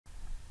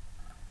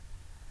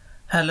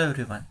Hello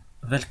everyone,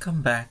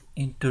 welcome back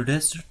in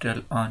today's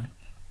tutorial on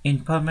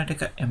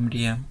Informatica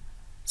MDM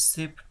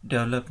SIF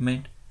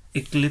Development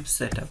Eclipse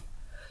setup.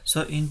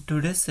 So in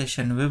today's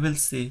session we will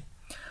see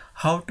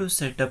how to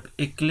set up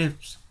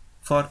Eclipse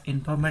for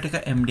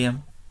Informatica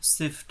MDM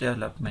SIF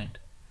development.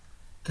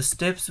 The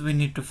steps we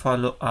need to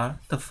follow are: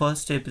 the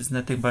first step is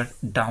nothing but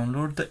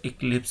download the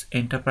Eclipse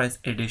Enterprise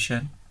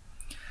Edition.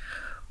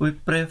 We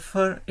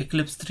prefer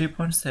Eclipse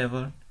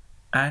 3.7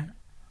 and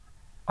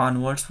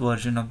onwards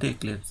version of the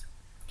Eclipse.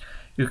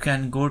 You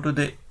can go to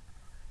the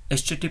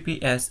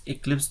https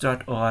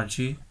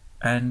eclipse.org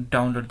and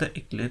download the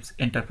Eclipse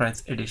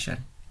Enterprise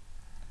Edition.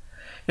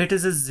 It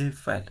is a zip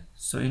file,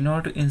 so in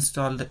order to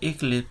install the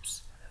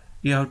Eclipse,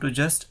 you have to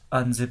just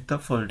unzip the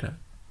folder.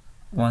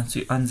 Once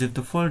you unzip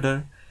the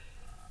folder,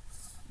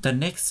 the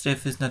next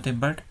step is nothing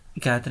but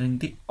gathering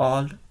the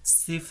all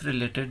SIF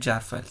related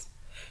jar files.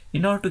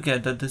 In order to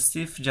gather the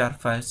SIF jar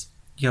files,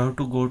 you have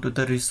to go to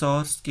the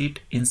resource kit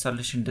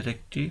installation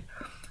directory.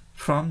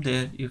 From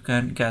there you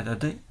can gather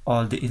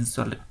all the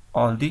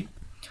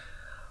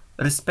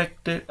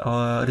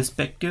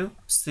respective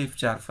SIF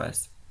jar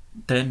files.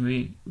 Then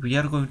we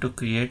are going to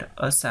create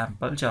a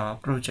sample Java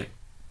project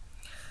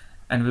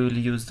and we will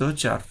use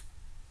those jar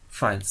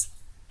files.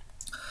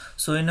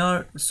 So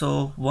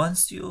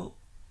once you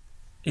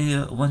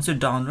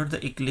download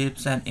the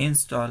Eclipse and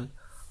install,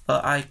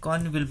 an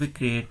icon will be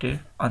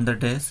created on the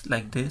desk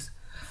like this,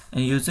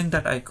 and using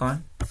that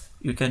icon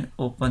you can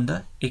open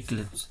the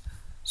Eclipse.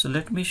 So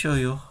let me show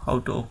you how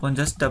to open.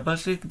 Just double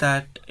click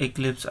that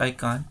Eclipse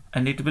icon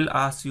and it will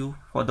ask you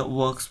for the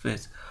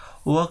workspace.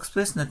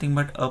 Workspace nothing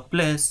but a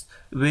place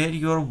where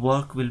your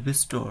work will be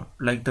stored,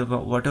 like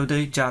whatever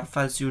the jar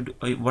files you do,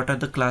 what are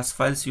the class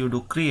files you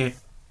do create,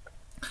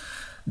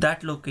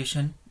 that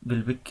location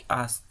will be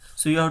asked.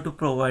 So you have to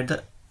provide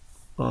the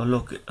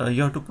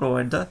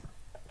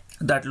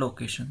that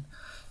location.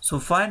 So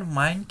for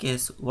mine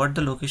case, what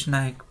the location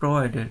I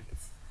provided.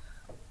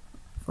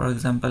 For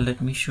example,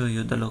 let me show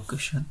you the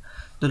location.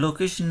 The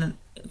location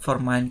for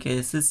mine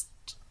case is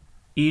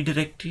E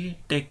directory,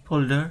 tech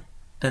folder,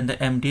 then the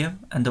MDM,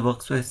 and the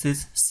workspace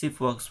is SIF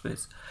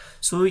workspace.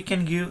 So we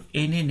can give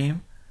any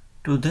name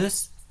to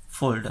this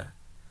folder.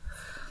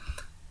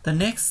 The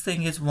next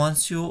thing is,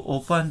 once you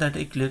open that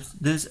Eclipse,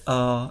 this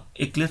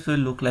Eclipse will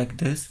look like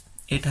this.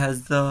 It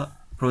has the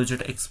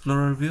project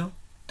explorer view,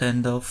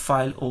 then the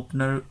file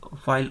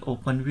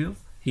open view.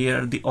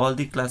 Here all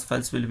the class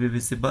files will be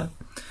visible.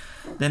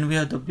 Then we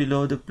have the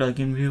below the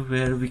plugin view,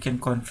 where we can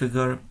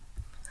configure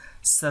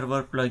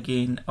server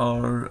plugin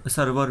or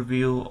server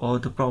view or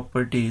the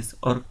properties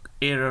or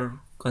error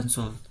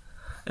console,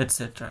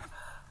 etc.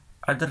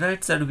 At the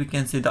right side we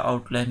can see the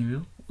outline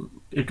view.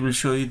 It will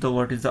show you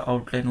what is the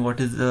outline, what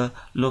is the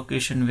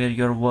location where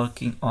you're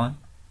working on.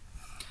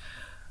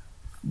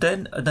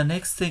 Then the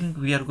next thing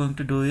we are going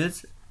to do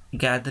is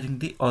gathering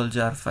the all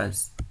jar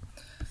files.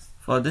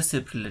 For the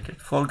SIF related,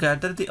 for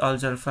gather the all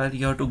jar file,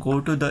 you have to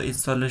go to the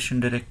installation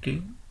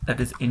directory, that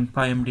is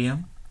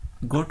InfyMDM.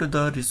 Go to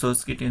the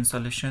resource kit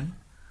installation,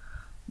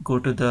 go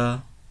to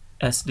the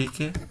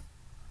SDK,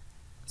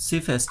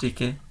 SIF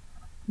SDK,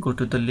 go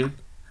to the lib,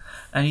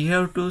 and you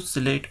have to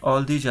select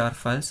all the jar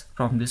files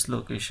from this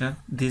location.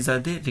 These are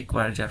the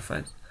required jar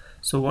files.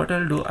 So what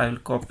I'll do, I will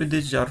copy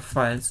these jar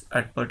files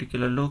at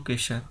particular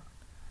location.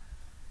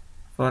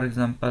 For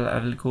example, I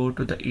will go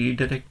to the E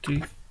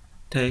directory,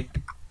 take.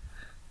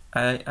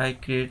 I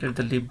created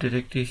the lib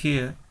directory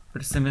here,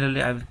 but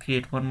similarly I will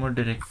create one more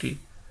directory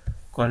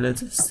called as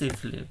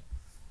SIF lib.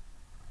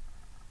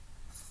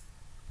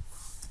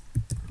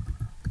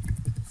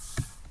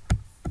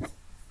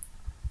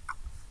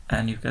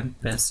 And you can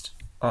paste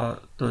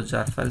those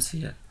jar files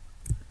here.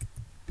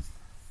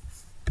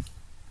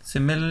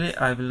 Similarly,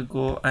 I will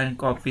go and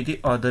copy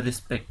the other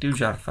respective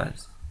jar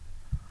files.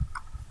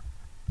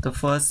 The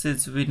first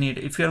is we need,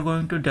 if you are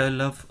going to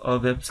develop a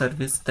web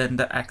service, then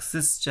the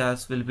access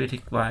jars will be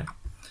required.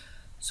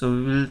 So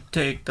we will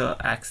take the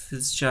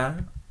access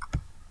jar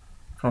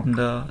from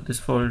this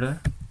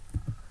folder,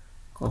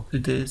 copy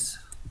this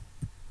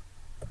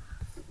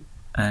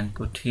and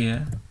put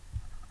here.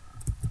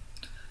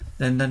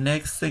 Then the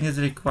next thing is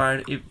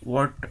required, if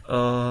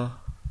there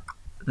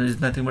is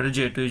nothing but a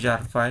J2 jar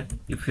file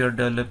if you are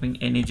developing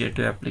any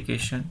J2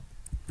 application.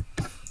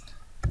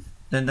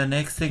 Then the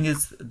next thing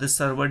is the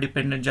server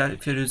dependent jar.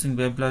 If you're using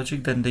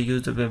WebLogic, then they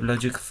use the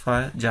WebLogic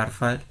jar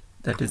file,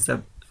 that is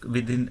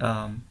within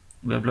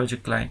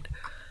WebLogic client.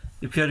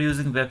 If you're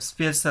using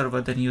WebSphere server,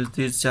 then use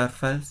these jar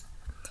files.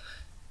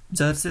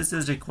 Xerces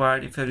is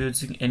required if you're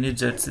using any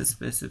Xerces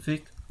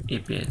specific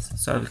APIs.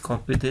 So I will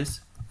copy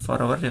this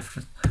for our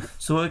reference.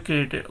 So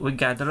we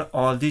gather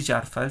all the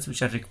jar files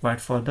which are required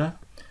for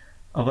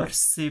our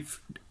SIF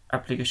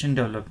application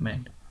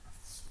development.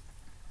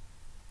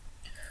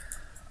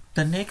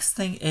 The next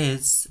thing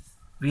is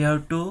we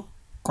have to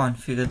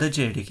configure the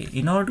JDK.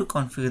 In order to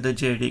configure the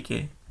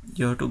JDK,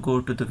 you have to go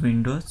to the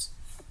Windows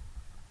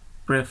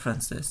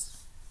Preferences,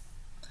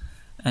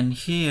 and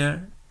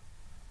here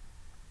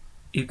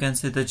you can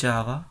see the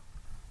Java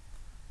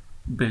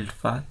build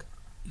path.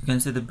 You can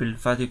see the build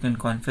file. You can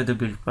configure the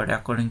build part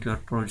according to your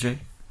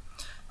project.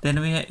 Then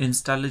we have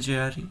install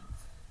JRE.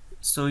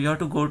 So you have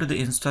to go to the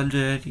install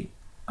JRE,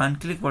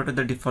 unclick what are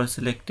the default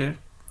selected,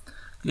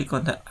 click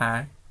on the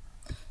add,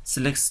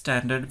 select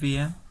standard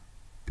VM,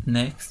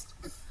 next,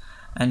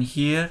 and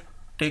here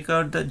take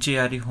out the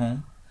JRE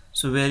home.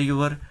 So where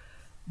your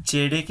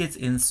JDK is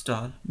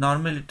installed,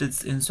 normally it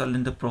is installed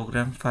in the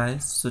program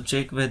files. So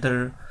check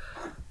whether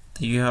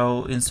you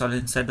have installed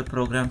inside the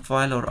program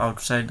file or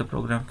outside the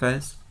program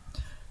files.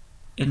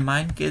 In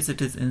my case it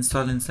is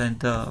installed inside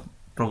the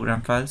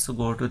program file, so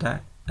go to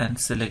that and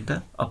select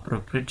the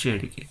appropriate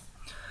JDK.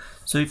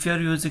 So if you are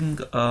using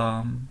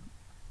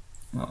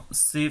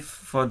SIF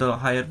for the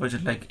higher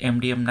version like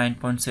MDM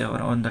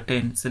 9.7 on the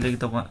 10, select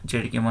the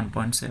JDK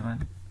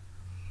 1.7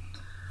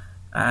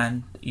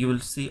 and you will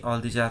see all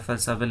the jar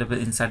files available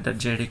inside that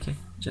JDK.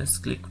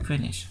 Just click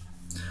finish.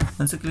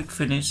 Once you click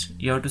finish,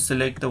 you have to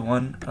select the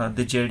one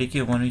the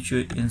JDK one which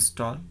you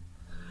install,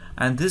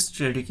 and this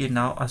JDK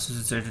now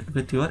associated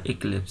with your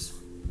Eclipse,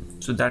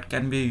 so that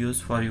can be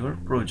used for your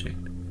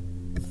project.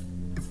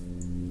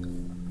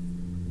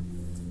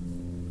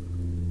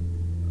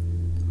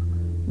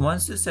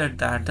 Once you set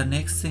that, the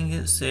next thing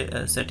is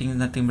setting is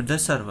nothing but the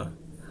server.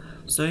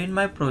 So in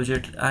my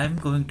project I am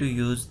going to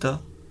use the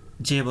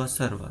JBoss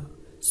server.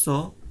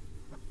 So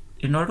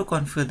in order to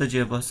configure the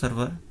JBoss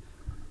server,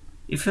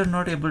 if you're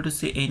not able to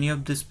see any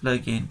of these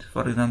plugins,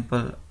 for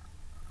example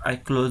I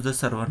close the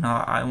server,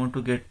 now I want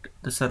to get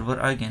the server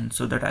again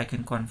so that I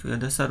can configure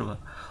the server,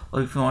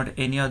 or if you want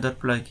any other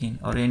plugin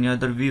or any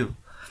other view,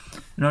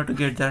 in order to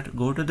get that,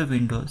 go to the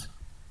Windows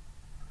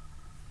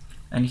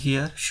and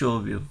here show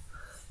view.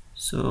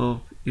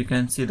 So you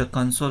can see the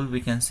console. We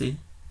can see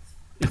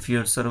if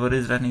your server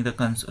is running, the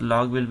console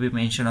log will be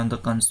mentioned on the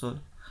console.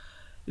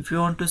 If you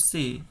want to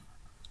see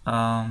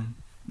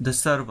the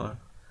server,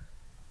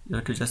 you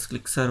have to just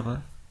click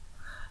server,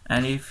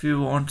 and if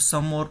you want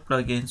some more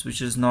plugins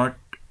which is not,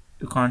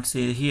 you can't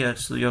see here,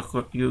 so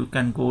you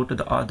can go to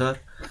the other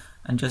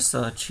and just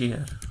search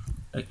here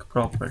like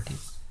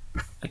properties.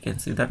 I can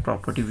see that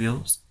property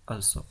views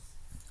also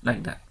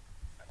like that.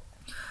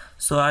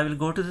 So I will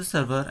go to the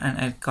server and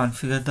I'll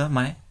configure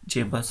my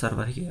JBoss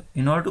server here.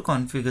 In order to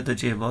configure the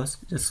JBoss,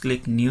 just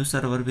click new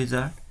server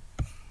wizard,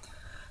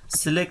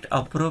 select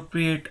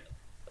appropriate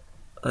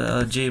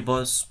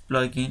JBoss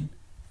plugin.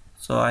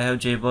 So I have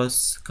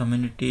JBoss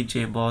community,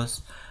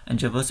 JBoss and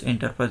JBoss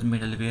enterprise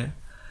middleware.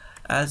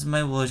 As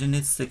my version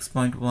is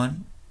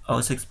 6.1 or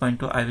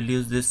 6.2, I will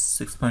use this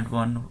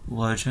 6.1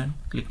 version.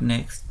 Click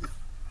next,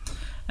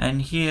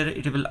 and here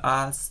it will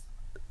ask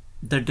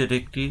the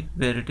directory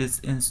where it is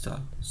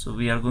installed. So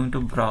we are going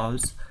to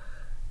browse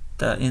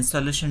the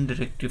installation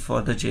directory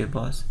for the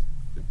JBoss.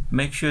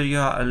 Make sure you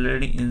are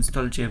already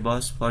installed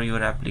JBoss for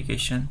your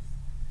application.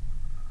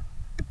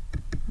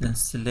 Then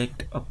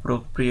select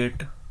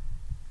appropriate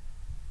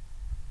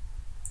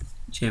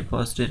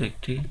JBoss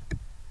directory.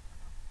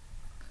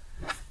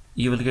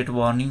 You will get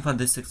warning for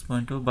this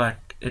 6.2, but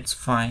it's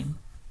fine,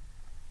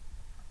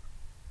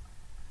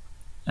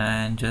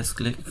 and just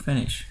click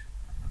finish.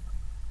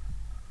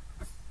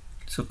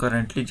 So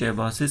currently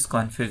JBoss is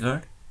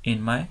configured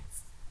in my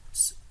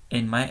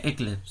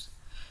Eclipse.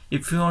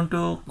 If you want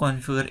to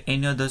configure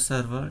any other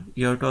server,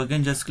 you have to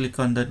again just click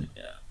on the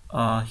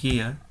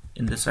here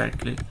in this right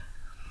click,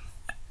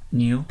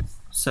 new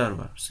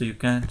server. So you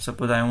can,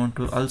 suppose I want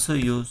to also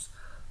use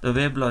the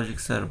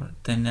WebLogic server,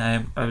 then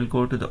I will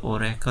go to the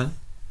Oracle.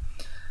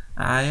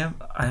 I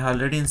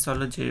already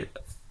installed a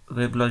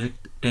WebLogic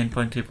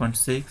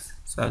 10.3.6,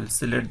 so I will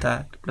select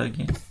that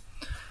plugin.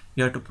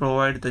 You have to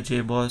provide the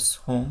JBoss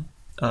home,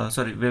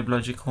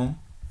 WebLogic home.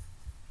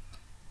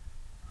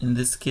 In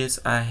this case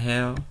I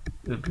have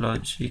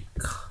WebLogic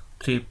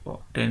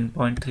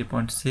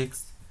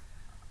 10.3.6.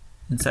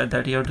 Inside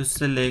that you have to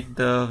select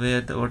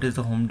what is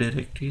the home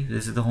directory.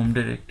 This is the home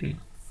directory,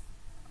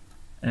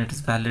 and it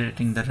is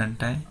validating the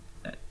runtime.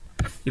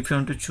 If you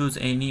want to choose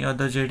any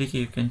other JDK,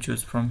 you can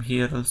choose from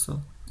here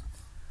also,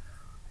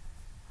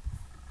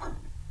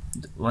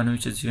 the one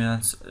which is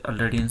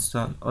already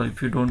installed, or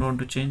if you don't want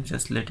to change,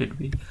 just let it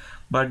be.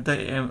 But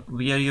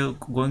we are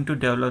going to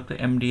develop the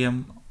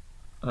MDM,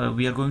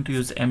 we are going to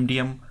use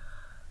MDM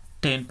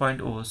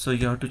 10.0, so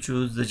you have to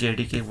choose the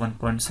JDK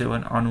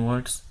 1.7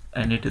 onwards,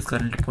 and it is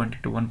currently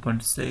pointed to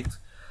 1.6.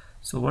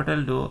 So what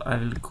I'll do, I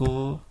will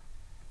go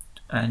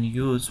and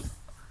use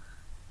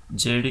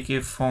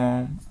JDK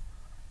from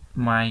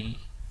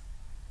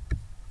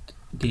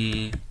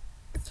the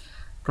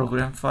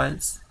program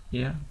files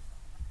here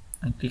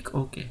and click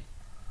OK.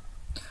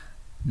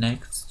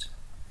 Next,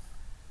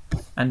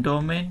 and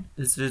domain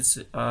is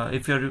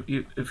if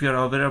you're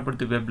aware about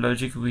the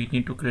WebLogic, we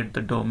need to create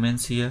the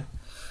domains here.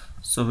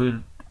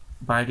 So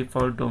by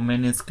default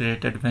domain is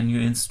created when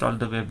you install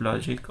the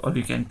WebLogic, or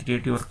you can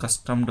create your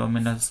custom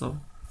domain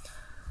also.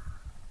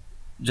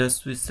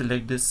 Just we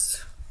select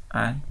this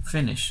and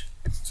finish.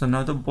 So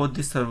now both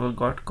the server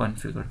got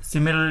configured.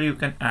 Similarly, you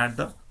can add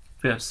the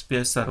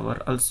WebSpace server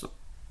also.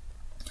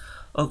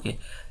 Okay,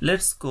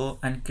 let's go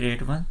and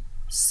create one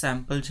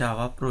sample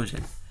Java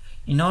project.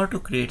 In order to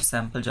create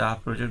sample Java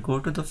project, go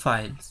to the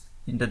files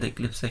into the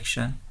Eclipse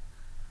section,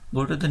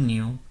 go to the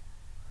new,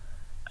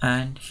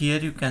 and here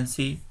you can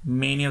see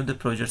many of the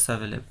projects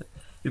available.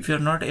 If you are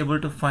not able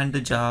to find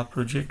the Java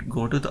project,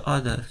 go to the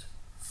others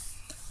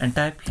and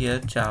type here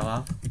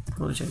Java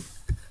project.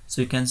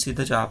 So you can see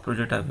the Java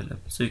project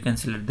available. So you can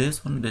select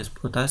this one, this,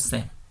 both are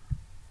same.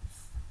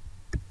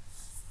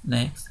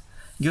 Next,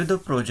 give the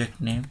project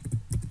name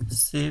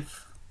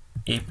SIF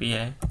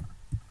API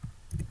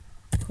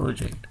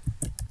project.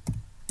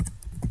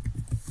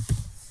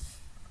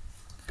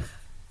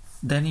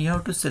 Then you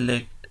have to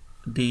select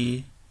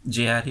the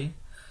JRE.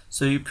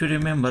 So if you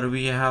remember,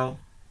 we have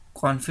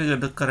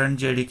configured the current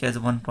JDK as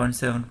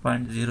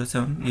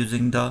 1.7.07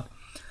 using the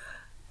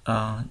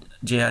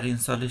JRE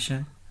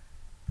installation.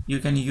 You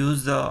can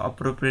use the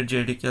appropriate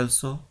JDK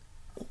also,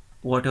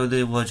 whatever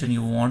the version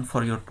you want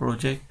for your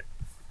project.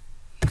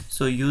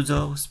 So use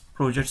a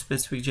project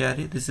specific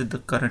JRE. This is the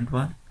current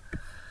one.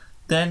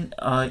 Then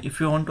if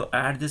you want to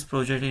add this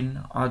project in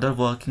other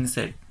working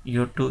set,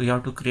 you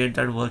have to create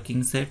that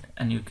working set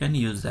and you can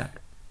use that,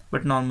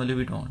 but normally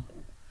we don't.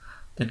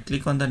 Then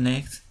click on the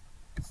next.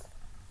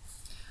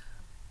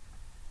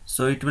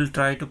 So it will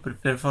try to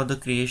prepare for the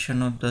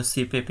creation of the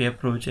SIF API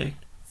project.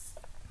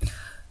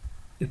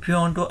 If you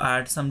want to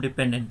add some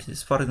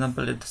dependencies, for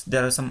example, if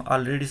there are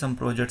already some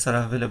projects are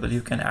available,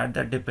 you can add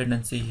that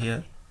dependency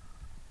here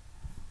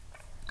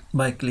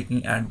by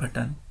clicking add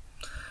button.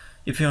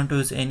 If you want to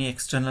use any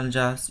external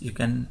jars, you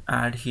can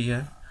add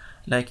here.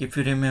 Like if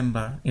you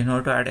remember, in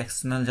order to add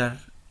external jar,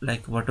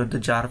 like what are the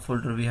jar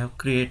folder we have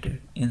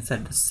created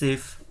inside the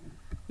SIF,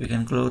 you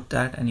can close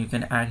that and you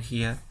can add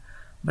here.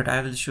 But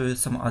I will show you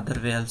some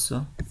other way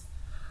also.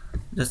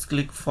 Just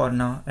click for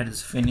now and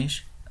it's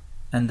finished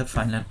and the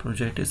final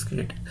project is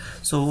created.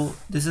 So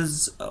this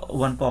is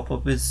one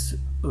pop-up is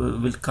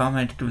will come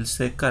and it will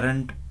say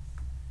current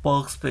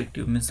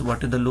perspective, means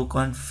what is the look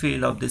and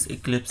feel of this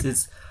Eclipse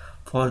is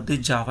for the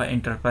Java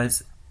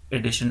Enterprise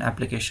Edition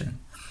application.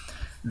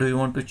 Do you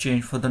want to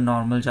change for the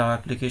normal Java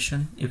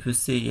application? If you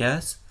say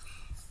yes,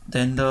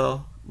 then the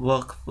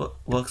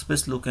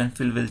workspace look and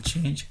feel will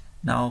change.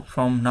 Now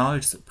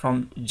it's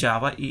from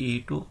Java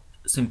EE to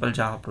simple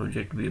Java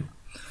project view.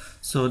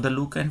 So the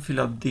look and feel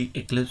of the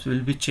Eclipse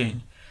will be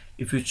changed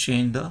if you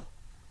change the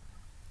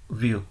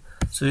view.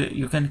 So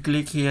you can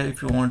click here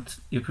if you want,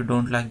 if you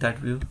don't like that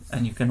view,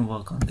 and you can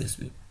work on this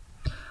view.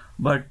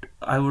 But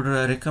I would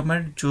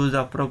recommend choose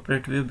the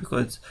appropriate view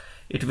because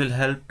it will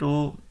help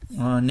to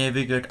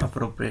navigate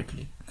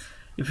appropriately.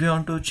 If you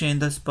want to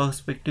change this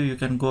perspective, you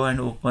can go and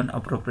open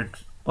appropriate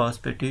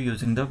perspective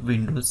using the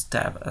Windows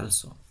tab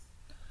also.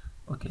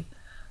 Okay,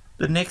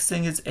 the next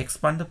thing is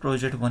expand the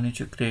project one which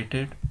you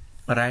created.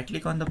 Right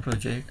click on the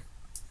project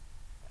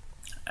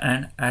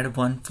and add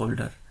one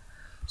folder.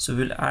 So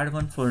we'll add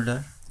one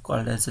folder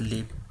called as a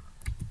lib.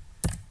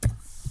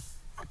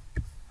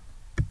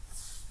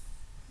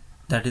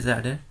 That is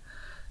added.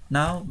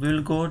 Now we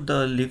will go to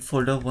the lib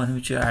folder one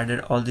which you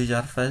added all the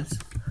jar files.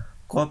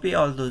 Copy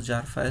all those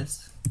jar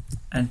files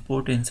and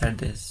put inside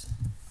this.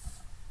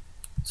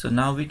 So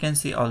now we can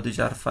see all the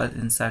jar files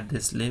inside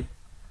this lib.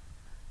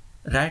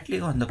 Right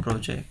click on the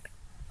project,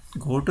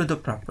 go to the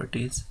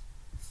properties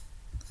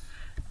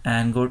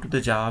and go to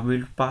the Java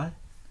build path,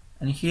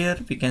 and here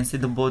we can see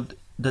both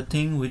the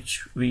thing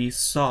which we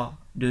saw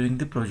during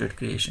the project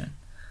creation.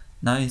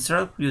 Now instead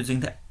of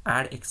using the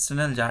add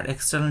external jar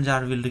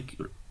will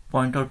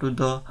point out to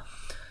the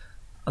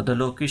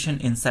location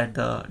inside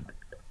the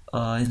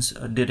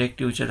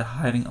directory which are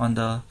having on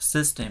the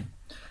system.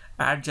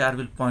 Add jar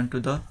will point to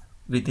the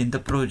within the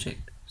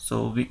project.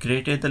 So we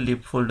created the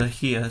lib folder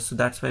here, so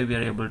that's why we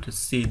are able to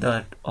see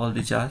that all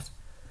the jars.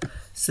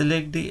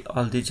 Select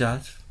all the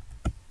jars.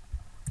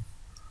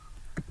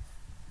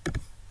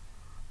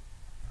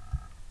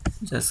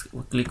 Just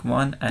click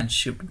one and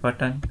shift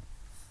button,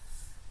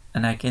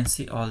 and I can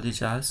see all the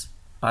jars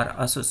are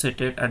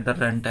associated at the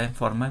runtime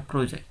for my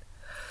project.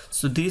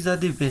 So these are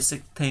the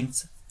basic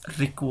things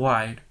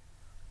required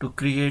to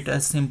create a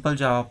simple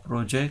Java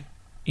project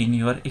in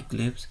your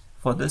Eclipse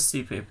for the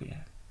SIF API.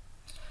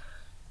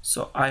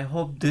 So I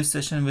hope this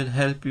session will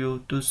help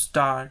you to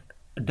start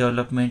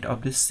development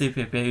of the SIF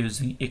API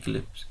using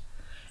Eclipse.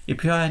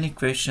 If you have any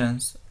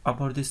questions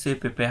about the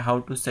SIF API, how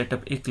to set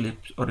up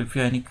Eclipse, or if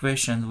you have any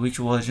questions which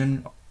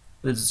version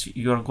is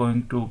you are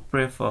going to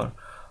prefer,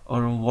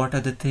 or what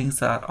other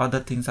things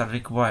are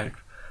required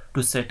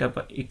to set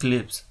up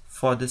Eclipse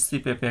for the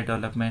SIF API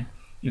development,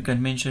 you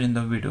can mention in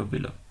the video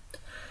below.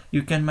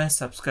 You can my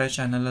subscribe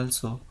channel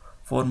also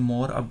for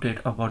more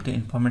update about the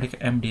Informatica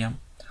MDM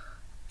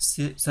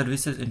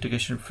Services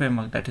Integration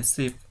Framework, that is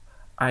SIF,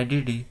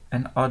 IDD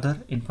and other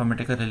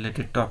Informatica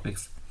related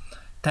topics.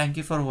 Thank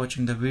you for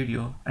watching the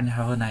video and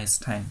have a nice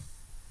time.